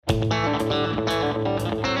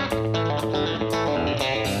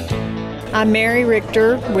I'm Mary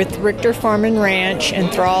Richter with Richter Farm and Ranch in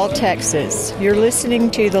Thrall, Texas. You're listening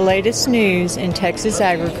to the latest news in Texas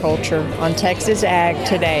agriculture on Texas Ag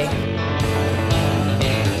Today.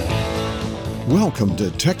 Welcome to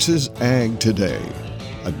Texas Ag Today,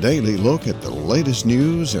 a daily look at the latest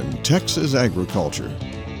news in Texas agriculture.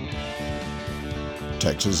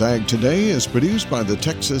 Texas Ag Today is produced by the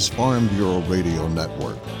Texas Farm Bureau Radio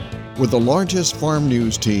Network, with the largest farm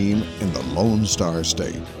news team in the Lone Star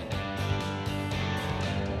State.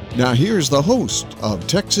 Now here's the host of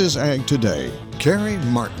Texas Ag Today, Carrie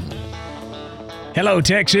Martin. Hello,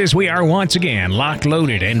 Texas. We are once again locked,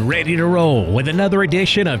 loaded, and ready to roll with another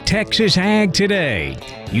edition of Texas Ag Today.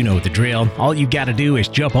 You know the drill. All you got to do is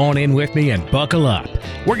jump on in with me and buckle up.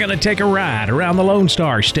 We're going to take a ride around the Lone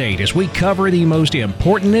Star State as we cover the most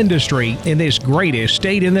important industry in this greatest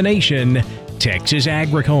state in the nation, Texas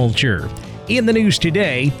agriculture. In the news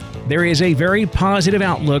today, there is a very positive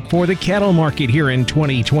outlook for the cattle market here in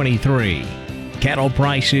 2023. Cattle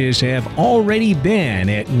prices have already been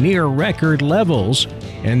at near record levels,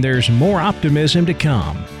 and there's more optimism to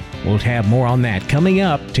come. We'll have more on that coming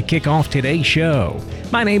up to kick off today's show.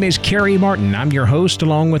 My name is Carrie Martin. I'm your host,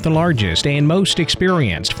 along with the largest and most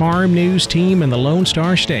experienced farm news team in the Lone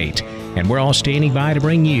Star State. And we're all standing by to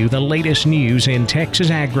bring you the latest news in Texas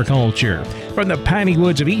agriculture, from the piney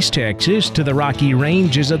woods of East Texas to the rocky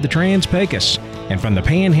ranges of the Trans-Pecos, and from the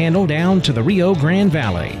Panhandle down to the Rio Grande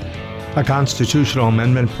Valley. A constitutional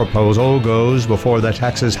amendment proposal goes before the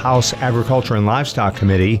Texas House Agriculture and Livestock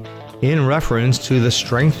Committee in reference to the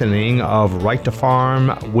strengthening of right to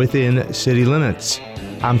farm within city limits.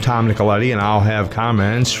 I'm Tom Nicoletti, and I'll have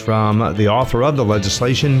comments from the author of the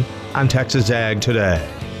legislation on Texas Ag Today.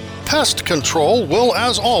 Pest control will,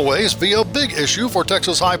 as always, be a big issue for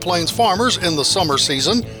Texas High Plains farmers in the summer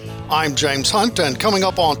season. I'm James Hunt, and coming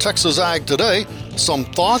up on Texas Ag Today, some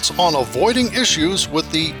thoughts on avoiding issues with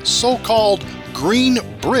the so-called Green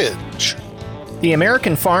Bridge. The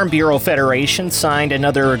American Farm Bureau Federation signed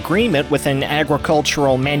another agreement with an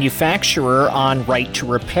agricultural manufacturer on right to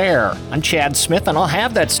repair. I'm Chad Smith, and I'll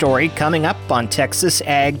have that story coming up on Texas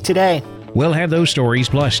Ag Today. We'll have those stories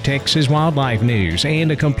plus Texas wildlife news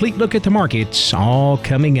and a complete look at the markets all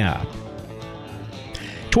coming up.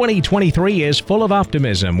 2023 is full of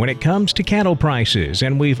optimism when it comes to cattle prices,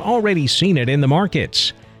 and we've already seen it in the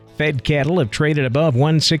markets. Fed cattle have traded above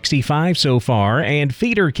 $165 so far, and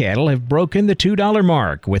feeder cattle have broken the $2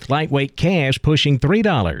 mark, with lightweight calves pushing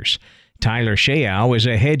 $3. Tyler Shayow is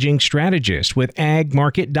a hedging strategist with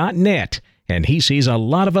agmarket.net, and he sees a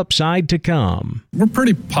lot of upside to come. We're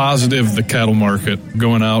pretty positive the cattle market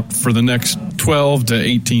going out for the next 12 to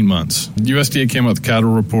 18 months. USDA came out with a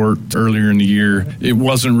cattle report earlier in the year. It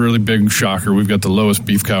wasn't really big shocker. We've got the lowest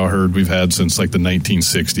beef cow herd we've had since like the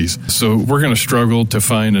 1960s. So we're going to struggle to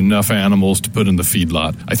find enough animals to put in the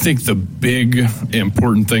feedlot. I think the big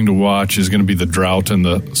important thing to watch is going to be the drought in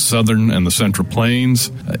the southern and the central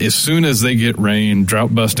plains. As soon as they get rain,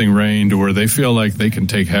 drought-busting rain, to where they feel like they can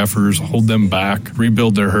take heifers, hold them back,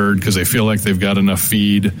 rebuild their herd because they feel like they've got enough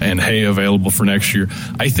feed and hay available for next year,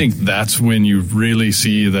 I think that's when you really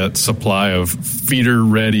see that supply of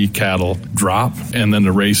feeder-ready cattle drop, and then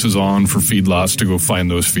the race is on for feedlots to go find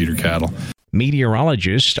those feeder cattle.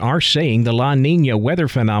 Meteorologists are saying the La Nina weather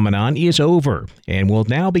phenomenon is over and will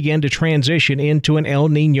now begin to transition into an El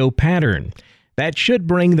Nino pattern. That should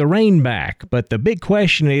bring the rain back, but the big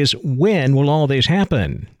question is, when will all this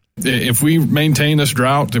happen? If we maintain this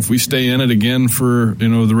drought, if we stay in it again for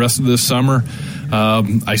the rest of this summer,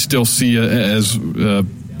 I still see it as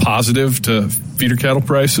positive to feeder cattle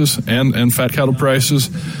prices and fat cattle prices.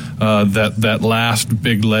 That last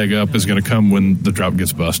big leg up is going to come when the drought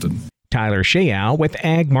gets busted. Tyler Shayow with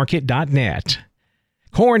agmarket.net.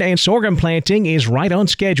 Corn and sorghum planting is right on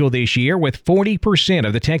schedule this year, with 40%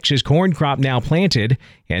 of the Texas corn crop now planted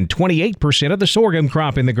and 28% of the sorghum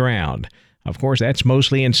crop in the ground. Of course, that's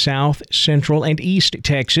mostly in South, Central, and East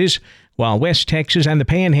Texas, while West Texas and the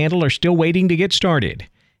Panhandle are still waiting to get started.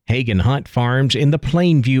 Hagen Hunt farms in the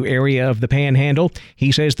Plainview area of the Panhandle.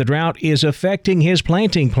 He says the drought is affecting his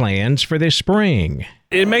planting plans for this spring.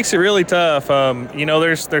 It makes it really tough.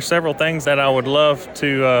 There's several things that I would love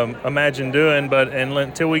to imagine doing, but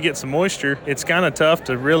until we get some moisture, it's kind of tough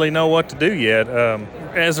to really know what to do yet.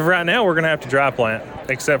 As of right now, we're going to have to dry plant,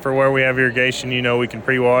 except for where we have irrigation. We can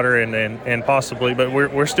pre-water and possibly, but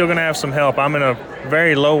we're still going to have some help. I'm in a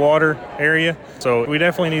very low water area, so we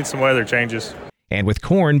definitely need some weather changes. And with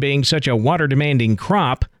corn being such a water-demanding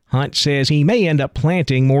crop, Hunt says he may end up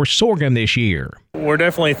planting more sorghum this year. We're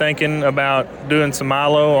definitely thinking about doing some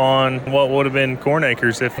milo on what would have been corn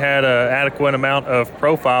acres. If it had an adequate amount of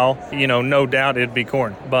profile, no doubt it'd be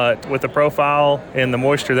corn. But with the profile and the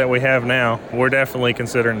moisture that we have now, we're definitely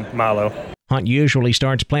considering milo. Hunt usually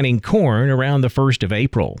starts planting corn around the 1st of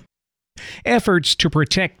April. Efforts to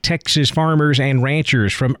protect Texas farmers and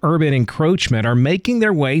ranchers from urban encroachment are making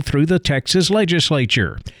their way through the Texas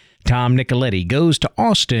legislature. Tom Nicoletti goes to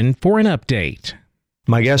Austin for an update.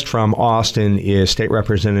 My guest from Austin is State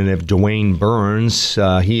Representative Dwayne Burns.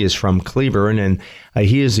 He is from Cleburne, and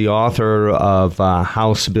he is the author of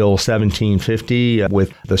House Bill 1750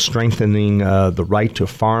 with the strengthening the right to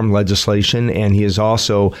farm legislation, and he is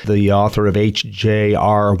also the author of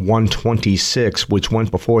H.J.R. 126, which went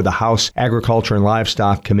before the House Agriculture and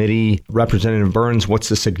Livestock Committee. Representative Burns, what's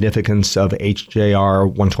the significance of H.J.R.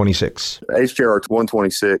 126? H.J.R.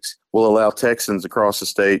 126 will allow Texans across the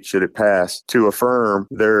state, should it pass, to affirm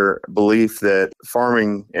their belief that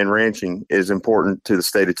farming and ranching is important to the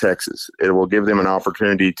state of Texas. It will give them an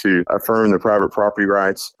opportunity to affirm the private property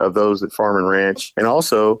rights of those that farm and ranch, and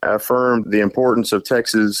also affirm the importance of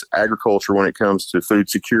Texas agriculture when it comes to food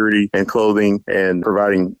security and clothing and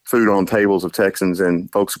providing food on tables of Texans and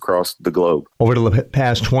folks across the globe. Over the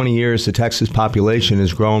past 20 years, the Texas population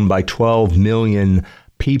has grown by 12 million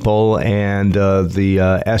people, and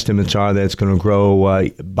the estimates are that it's going to grow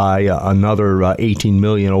by another 18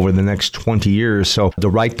 million over the next 20 years. So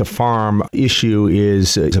the right to farm issue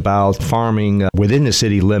is about farming within the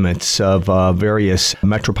city limits of various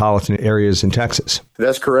metropolitan areas in Texas.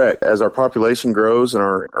 That's correct. As our population grows and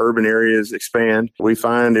our urban areas expand, we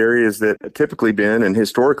find areas that have typically been and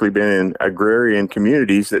historically been in agrarian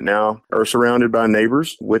communities that now are surrounded by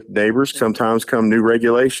neighbors. With neighbors sometimes come new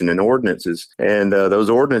regulation and ordinances, and those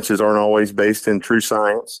ordinances aren't always based in true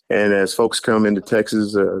science. And as folks come into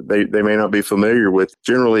Texas, they may not be familiar with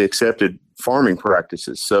generally accepted farming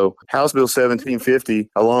practices. So House Bill 1750,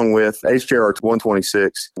 along with H.J.R.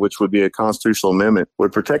 126, which would be a constitutional amendment,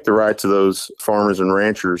 would protect the rights of those farmers and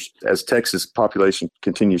ranchers as Texas population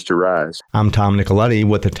continues to rise. I'm Tom Nicoletti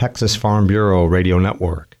with the Texas Farm Bureau Radio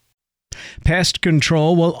Network. Pest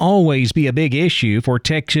control will always be a big issue for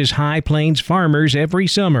Texas High Plains farmers every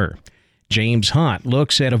summer. James Hunt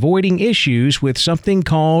looks at avoiding issues with something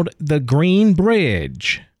called the Green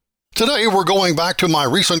Bridge. Today, we're going back to my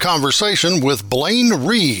recent conversation with Blaine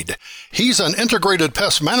Reed. He's an integrated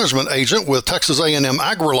pest management agent with Texas A&M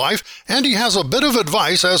AgriLife, and he has a bit of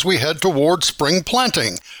advice as we head toward spring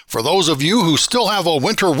planting. For those of you who still have a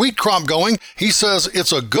winter wheat crop going, he says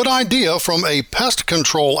it's a good idea from a pest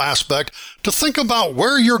control aspect to think about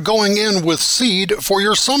where you're going in with seed for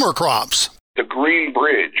your summer crops. The green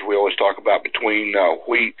bridge we always talk about between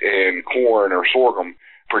wheat and corn or sorghum,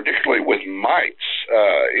 particularly with mites,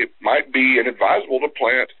 it might be inadvisable to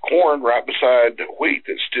plant corn right beside wheat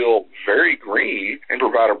that's still very green and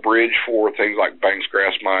provide a bridge for things like Banks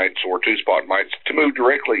grass mites or two-spot mites to move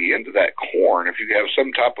directly into that corn. If you have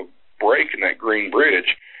some type of break in that green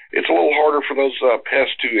bridge, it's a little harder for those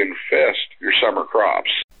pests to infest your summer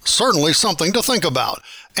crops. Certainly something to think about.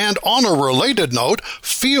 And on a related note,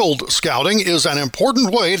 field scouting is an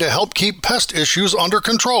important way to help keep pest issues under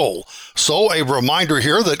control. So a reminder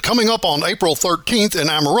here that coming up on April 13th in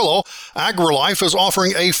Amarillo, AgriLife is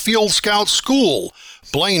offering a Field Scout School.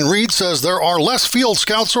 Blaine Reed says there are less field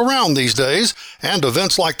scouts around these days, and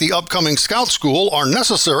events like the upcoming Scout School are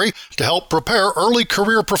necessary to help prepare early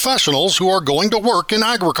career professionals who are going to work in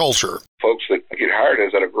agriculture. Folks that get hired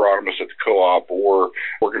as an agronomist at the co-op or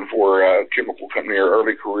working for a chemical company or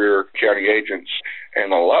early career county agents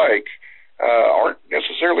and the like aren't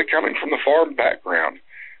necessarily coming from the farm background.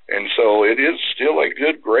 And so it is still a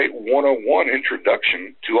good, great 101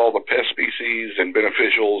 introduction to all the pest species and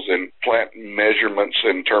beneficials and plant measurements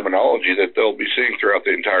and terminology that they'll be seeing throughout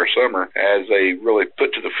the entire summer as they really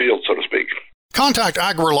put to the field, so to speak. Contact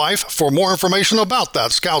AgriLife for more information about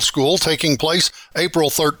that Scout School taking place April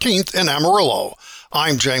 13th in Amarillo.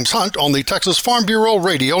 I'm James Hunt on the Texas Farm Bureau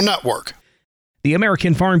Radio Network. The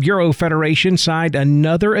American Farm Bureau Federation signed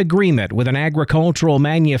another agreement with an agricultural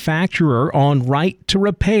manufacturer on right to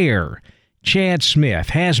repair. Chad Smith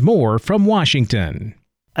has more from Washington.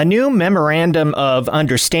 A new memorandum of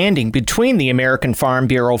understanding between the American Farm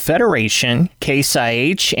Bureau Federation, Case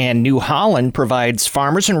IH, and New Holland provides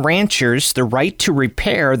farmers and ranchers the right to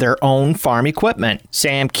repair their own farm equipment.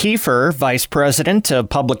 Sam Kiefer, Vice President of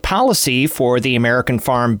Public Policy for the American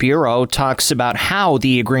Farm Bureau, talks about how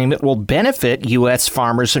the agreement will benefit U.S.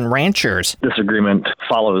 farmers and ranchers. This agreement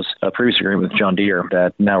follows a previous agreement with John Deere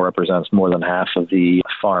that now represents more than half of the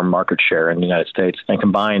farm market share in the United States. And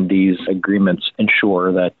combined, these agreements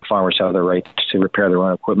ensure that farmers have the right to repair their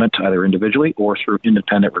own equipment, either individually or through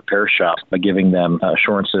independent repair shops, by giving them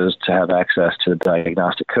assurances to have access to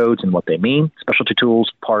diagnostic codes and what they mean, specialty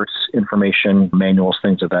tools, parts, information, manuals,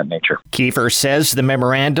 things of that nature. Kiefer says the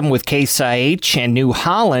memorandum with Case IH and New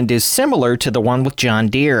Holland is similar to the one with John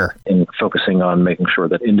Deere, in focusing on making sure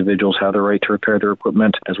that individuals have the right to repair their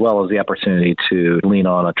equipment, as well as the opportunity to lean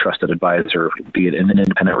on a trusted advisor, be it in an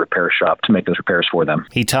independent repair shop, to make those repairs for them.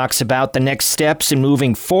 He talks about the next steps in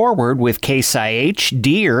moving forward with Case IH,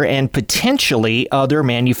 Deere, and potentially other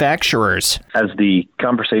manufacturers. As the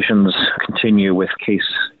conversations continue with Case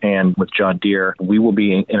and with John Deere, we will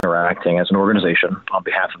be interacting as an organization on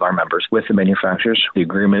behalf of our members with the manufacturers. The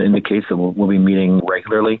agreement indicates that we'll be meeting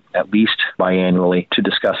regularly, at least biannually, to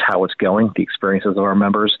discuss how it's going, the experiences of our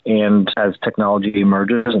members. And as technology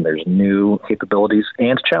emerges and there's new capabilities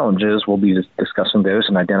and challenges, we'll be discussing those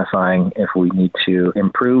and identifying if we need to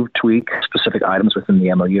improve, tweak specific items within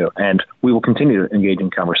the MOU. And we will continue to engage in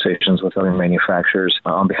conversations with other manufacturers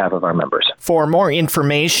on behalf of our members. For more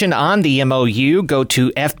information on the MOU, go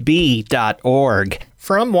to fb.org.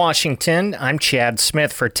 From Washington, I'm Chad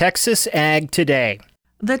Smith for Texas Ag Today.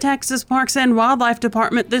 The Texas Parks and Wildlife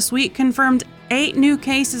Department this week confirmed 8 new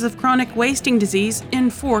cases of chronic wasting disease in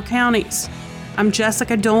 4 counties. I'm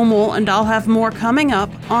Jessica Domel, and I'll have more coming up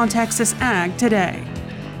on Texas Ag Today.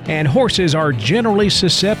 And horses are generally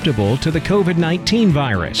susceptible to the COVID-19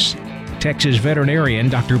 virus. Texas veterinarian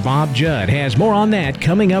Dr. Bob Judd has more on that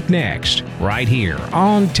coming up next, right here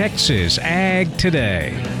on Texas Ag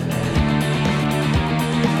Today.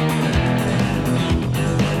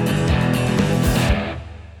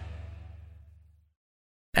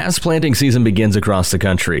 As planting season begins across the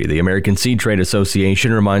country, the American Seed Trade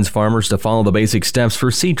Association reminds farmers to follow the basic steps for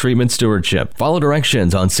seed treatment stewardship. Follow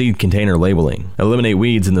directions on seed container labeling. Eliminate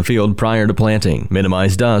weeds in the field prior to planting.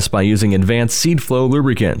 Minimize dust by using advanced seed flow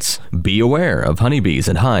lubricants. Be aware of honeybees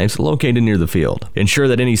and hives located near the field. Ensure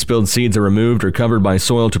that any spilled seeds are removed or covered by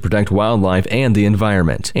soil to protect wildlife and the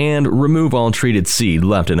environment. And remove all treated seed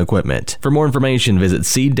left in equipment. For more information, visit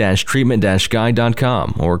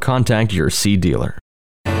seed-treatment-guide.com or contact your seed dealer.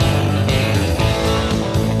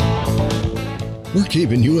 We're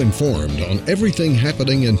keeping you informed on everything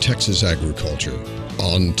happening in Texas agriculture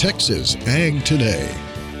on Texas Ag Today.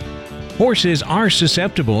 Horses are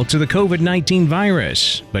susceptible to the COVID-19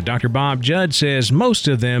 virus, but Dr. Bob Judd says most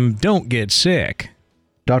of them don't get sick.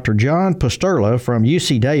 Dr. John Posterla from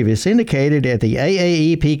UC Davis indicated at the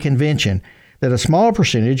AAEP convention that a small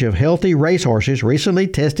percentage of healthy racehorses recently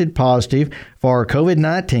tested positive for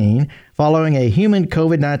COVID-19 following a human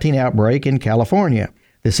COVID-19 outbreak in California.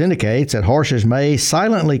 This indicates that horses may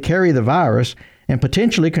silently carry the virus and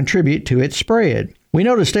potentially contribute to its spread. We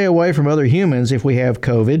know to stay away from other humans if we have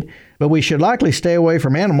COVID, but we should likely stay away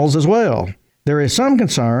from animals as well. There is some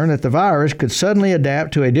concern that the virus could suddenly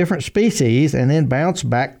adapt to a different species and then bounce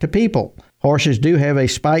back to people. Horses do have a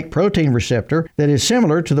spike protein receptor that is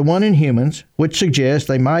similar to the one in humans, which suggests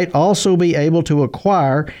they might also be able to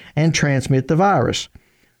acquire and transmit the virus.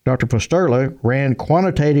 Dr. Posterla ran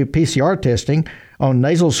quantitative PCR testing on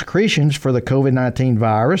nasal secretions for the COVID-19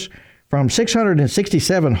 virus from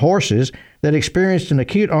 667 horses that experienced an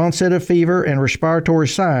acute onset of fever and respiratory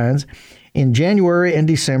signs in January and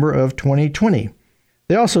December of 2020.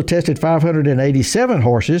 They also tested 587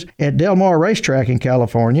 horses at Del Mar Racetrack in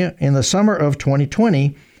California in the summer of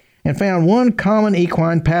 2020 and found one common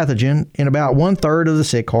equine pathogen in about 1/3 of the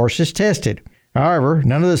sick horses tested. However,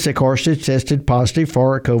 none of the sick horses tested positive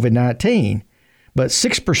for COVID-19, but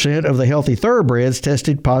 6% of the healthy thoroughbreds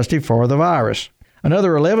tested positive for the virus.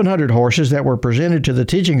 Another 1,100 horses that were presented to the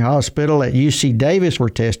teaching hospital at UC Davis were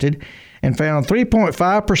tested and found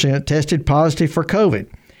 3.5% tested positive for COVID.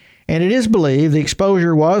 And it is believed the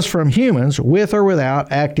exposure was from humans with or without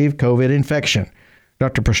active COVID infection.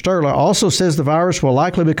 Dr. Posterla also says the virus will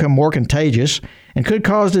likely become more contagious and could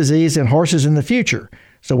cause disease in horses in the future,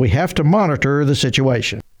 so we have to monitor the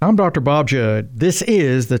situation. I'm Dr. Bob Judd. This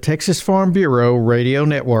is the Texas Farm Bureau Radio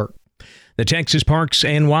Network. The Texas Parks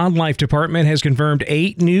and Wildlife Department has confirmed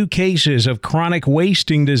 8 new cases of chronic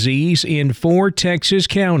wasting disease in 4 Texas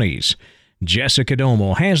counties. Jessica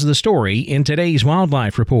Domel has the story in today's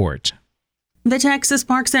Wildlife Report. The Texas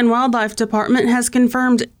Parks and Wildlife Department has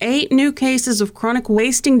confirmed 8 new cases of chronic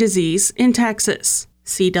wasting disease in Texas.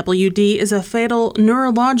 CWD is a fatal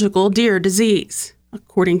neurological deer disease.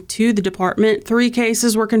 According to the department, 3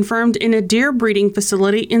 cases were confirmed in a deer breeding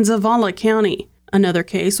facility in Zavala County. Another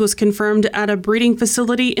case was confirmed at a breeding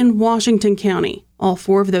facility in Washington County. All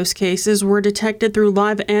 4 of those cases were detected through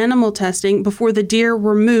live animal testing before the deer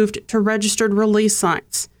were moved to registered release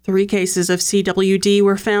sites. 3 cases of CWD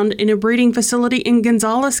were found in a breeding facility in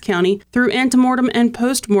Gonzales County through antemortem and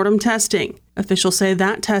postmortem testing. Officials say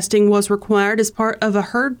that testing was required as part of a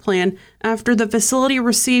herd plan after the facility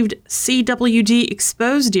received CWD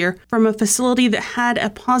exposed deer from a facility that had a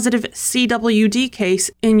positive CWD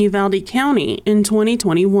case in Uvalde County in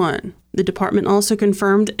 2021. The department also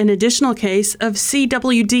confirmed an additional case of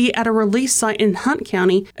CWD at a release site in Hunt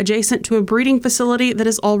County, adjacent to a breeding facility that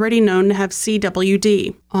is already known to have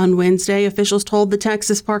CWD. On Wednesday, officials told the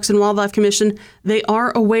Texas Parks and Wildlife Commission they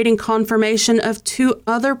are awaiting confirmation of 2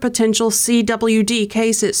 other potential CWD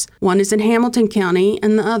cases. One is in Hamilton County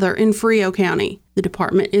and the other in Frio County. The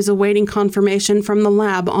department is awaiting confirmation from the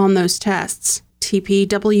lab on those tests.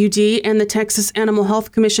 TPWD and the Texas Animal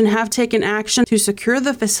Health Commission have taken action to secure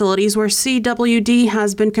the facilities where CWD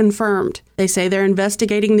has been confirmed. They say they're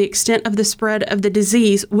investigating the extent of the spread of the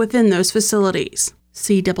disease within those facilities.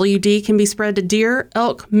 CWD can be spread to deer,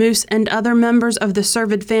 elk, moose, and other members of the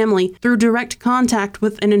cervid family through direct contact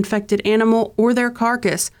with an infected animal or their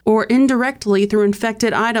carcass, or indirectly through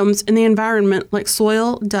infected items in the environment like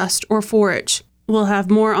soil, dust, or forage. We'll have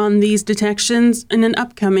more on these detections in an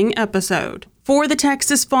upcoming episode. For the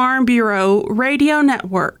Texas Farm Bureau Radio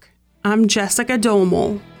Network, I'm Jessica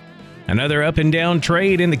Domel. Another up and down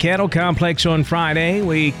trade in the cattle complex on Friday.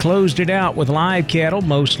 We closed it out with live cattle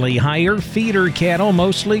mostly higher, feeder cattle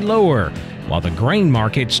mostly lower, while the grain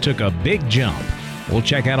markets took a big jump. We'll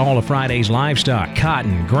check out all of Friday's livestock,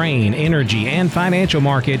 cotton, grain, energy, and financial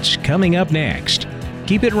markets coming up next.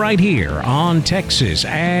 Keep it right here on Texas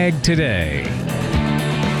Ag Today.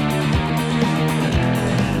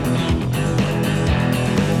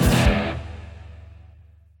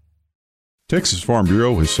 Texas Farm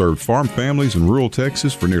Bureau has served farm families in rural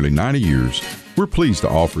Texas for nearly 90 years. We're pleased to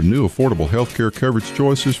offer new affordable health care coverage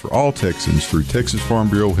choices for all Texans through Texas Farm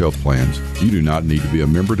Bureau health plans. You do not need to be a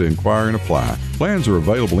member to inquire and apply. Plans are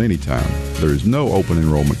available anytime. There is no open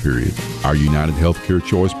enrollment period. Our United Healthcare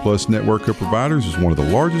Choice Plus network of providers is one of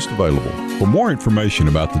the largest available. For more information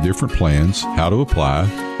about the different plans, how to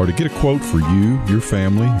apply, or to get a quote for you, your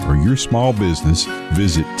family, or your small business,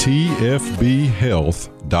 visit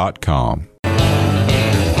tfbhealth.com.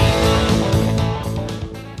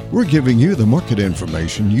 We're giving you the market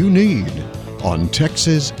information you need on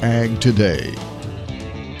Texas Ag Today.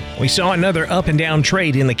 We saw another up and down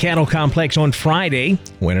trade in the cattle complex on Friday.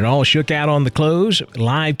 When it all shook out on the close,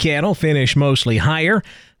 live cattle finished mostly higher,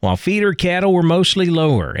 while feeder cattle were mostly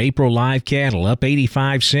lower. April live cattle up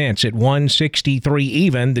 85 cents at $163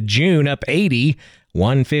 even. The June up 80,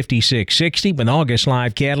 $156.60, with August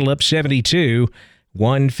live cattle up 72,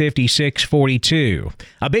 $156.42.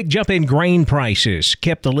 A big jump in grain prices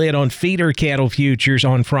kept the lid on feeder cattle futures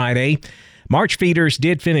on Friday. March feeders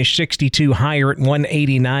did finish 62 higher at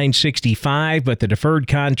 $189.65, but the deferred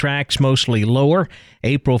contracts mostly lower.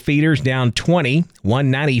 April feeders down 20,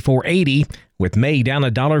 $194.80, with May down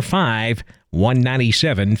 $1.05,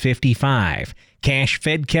 $197.55. Cash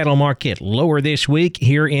fed cattle market lower this week.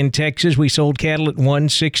 Here in Texas, we sold cattle at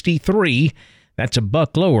 $163. That's a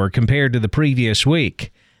buck lower compared to the previous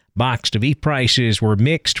week. Boxed beef prices were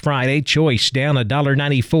mixed Friday. Choice down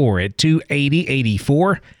 $1.94 at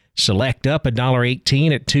 $280.84. Select up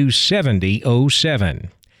 $1.18 at $270.07.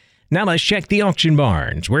 Now let's check the auction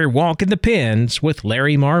barns. We're walking the pens with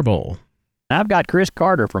Larry Marble. I've got Chris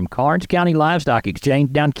Carter from Karnes County Livestock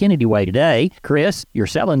Exchange down Kennedy Way today. Chris, you're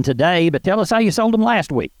selling today, but tell us how you sold them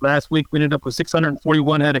last week. Last week, we ended up with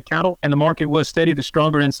 641 head of cattle, and the market was steady to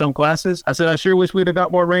stronger in some classes. I said, I sure wish we'd have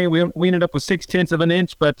got more rain. We ended up with 0.6 of an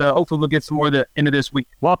inch, but hopefully we'll get some more at the end of this week.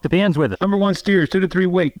 Walk the pens with us. Number 1 steers, 2 to 3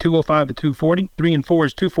 weight, 205 to 240. 3 and 4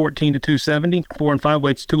 is 214 to 270. 4 and 5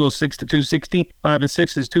 weights, 206 to 260. 5 and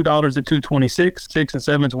 6 is $2 to 226. 6 and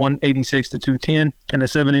 7 is 186 to 210. And the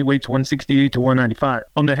 7 8 weights, 168 to 195.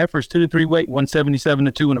 On the heifers, 2 to 3 weight, 177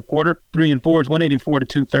 to 2 1/4. 3 and 4 is 184 to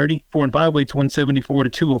 230. 4 and 5 weights, 174 to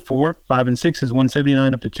 204. 5 and 6 is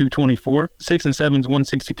 179 up to 224. 6 and 7 is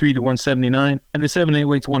 163 to 179. And the 7 8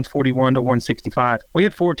 weights, 141 to 165. We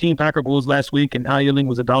had 14 packer bulls last week, and high yielding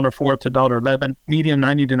was $1.04 up to $1.11. Medium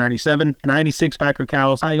 90 to 97. 96 packer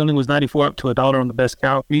cows. High yielding was 94 up to $1 on the best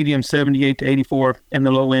cow. Medium 78 to 84, and the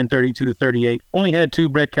low end 32 to 38. Only had 2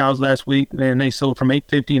 bred cows last week, and they sold from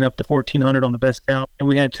 $850 and up to $1,400. $1,700 on the best cow. And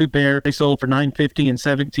we had 2 pair. They sold for $950 and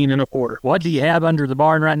 $17.25. What do you have under the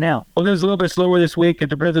barn right now? Well, it was a little bit slower this week. At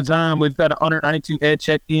the present time, we've got 192 head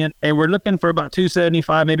checked in, and we're looking for about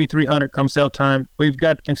 275, maybe 300 come sale time. We've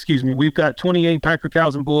got 28 Packer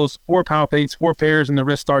cows and bulls, 4 palpates, 4 pairs, and the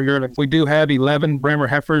rest are yearlings. We do have 11 Bremer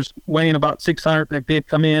heifers weighing about 600 that did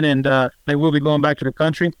come in, and they will be going back to the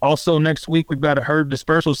country. Also, next week, we've got a herd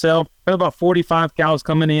dispersal sale. We have about 45 cows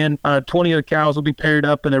coming in. 20 of the cows will be paired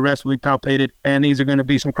up, and the rest will be palpated. And these are going to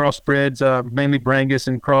be some crossbreds, mainly Brangus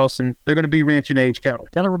and Cross, and they're going to be ranch and age cattle.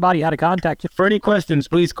 Tell everybody how to contact you. For any questions,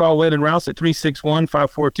 please call Wade and Rouse at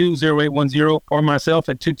 361-542-0810 or myself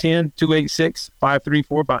at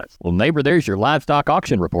 210-286-5345. Well, neighbor, there's your livestock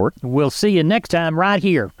auction report. We'll see you next time right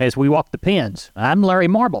here as we walk the pens. I'm Larry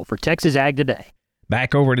Marble for Texas Ag Today.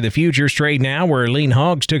 Back over to the futures trade now, where lean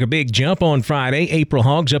hogs took a big jump on Friday. April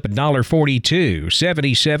hogs up $1.42,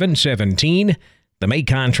 77.17. The May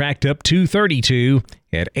contract up $2.32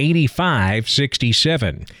 at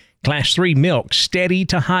 85.67. Class 3 milk steady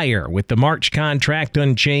to higher with the March contract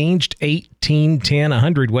unchanged, 18.10 a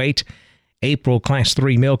hundredweight. April Class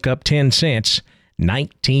 3 milk up 10 cents,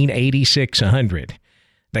 19.86 a hundred.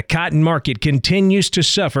 The cotton market continues to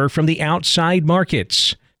suffer from the outside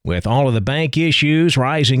markets. With all of the bank issues,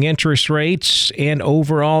 rising interest rates, and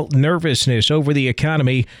overall nervousness over the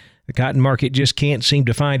economy, the cotton market just can't seem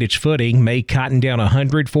to find its footing. May cotton down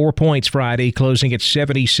 104 points Friday, closing at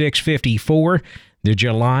 76.54. The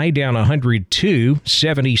July down 102,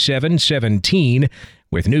 77.17,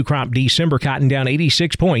 with new crop December cotton down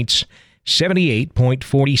 86 points,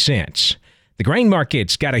 78.40 cents. The grain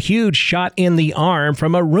markets got a huge shot in the arm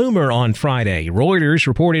from a rumor on Friday. Reuters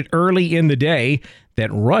reported early in the day that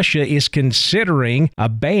Russia is considering a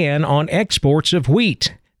ban on exports of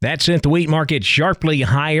wheat. That sent the wheat market sharply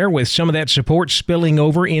higher, with some of that support spilling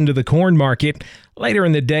over into the corn market. Later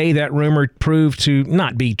in the day, that rumor proved to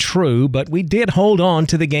not be true, but we did hold on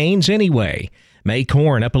to the gains anyway. May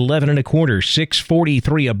corn up 11 1/4,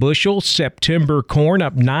 6.43 a bushel. September corn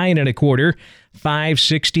up 9 1/4,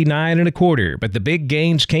 5.69 1/4. But the big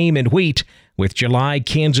gains came in wheat, with July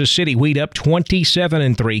Kansas City wheat up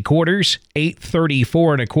 27 3/4,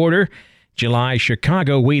 8.34 1/4. July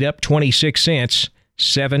Chicago wheat up 26 cents,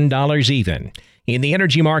 $7 even. In the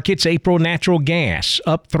energy markets, April natural gas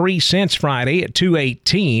up 3 cents Friday at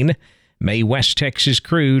 2.18. May West Texas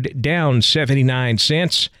crude down 79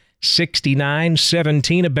 cents,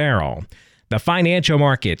 69.17 a barrel. The financial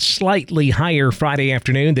markets slightly higher Friday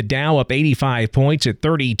afternoon. The Dow up 85 points at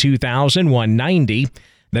 32,190.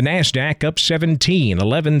 The Nasdaq up 17,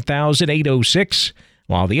 11,806,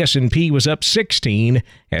 while the S&P was up 16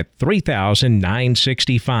 at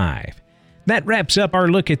 3,965. That wraps up our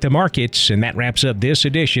look at the markets, and that wraps up this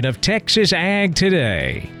edition of Texas Ag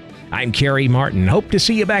Today. I'm Kerry Martin. Hope to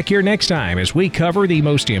see you back here next time as we cover the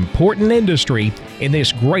most important industry in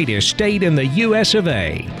this greatest state in the U.S. of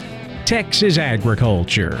A., Texas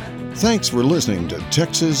agriculture. Thanks for listening to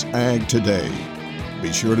Texas Ag Today.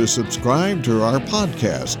 Be sure to subscribe to our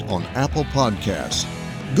podcast on Apple Podcasts,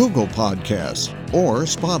 Google Podcasts, or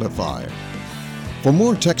Spotify. For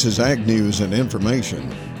more Texas Ag news and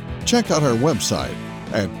information, check out our website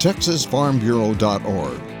at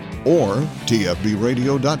texasfarmbureau.org or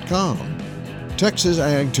tfbradio.com. Texas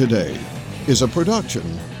Ag Today is a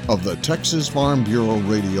production of the Texas Farm Bureau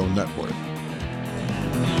Radio Network.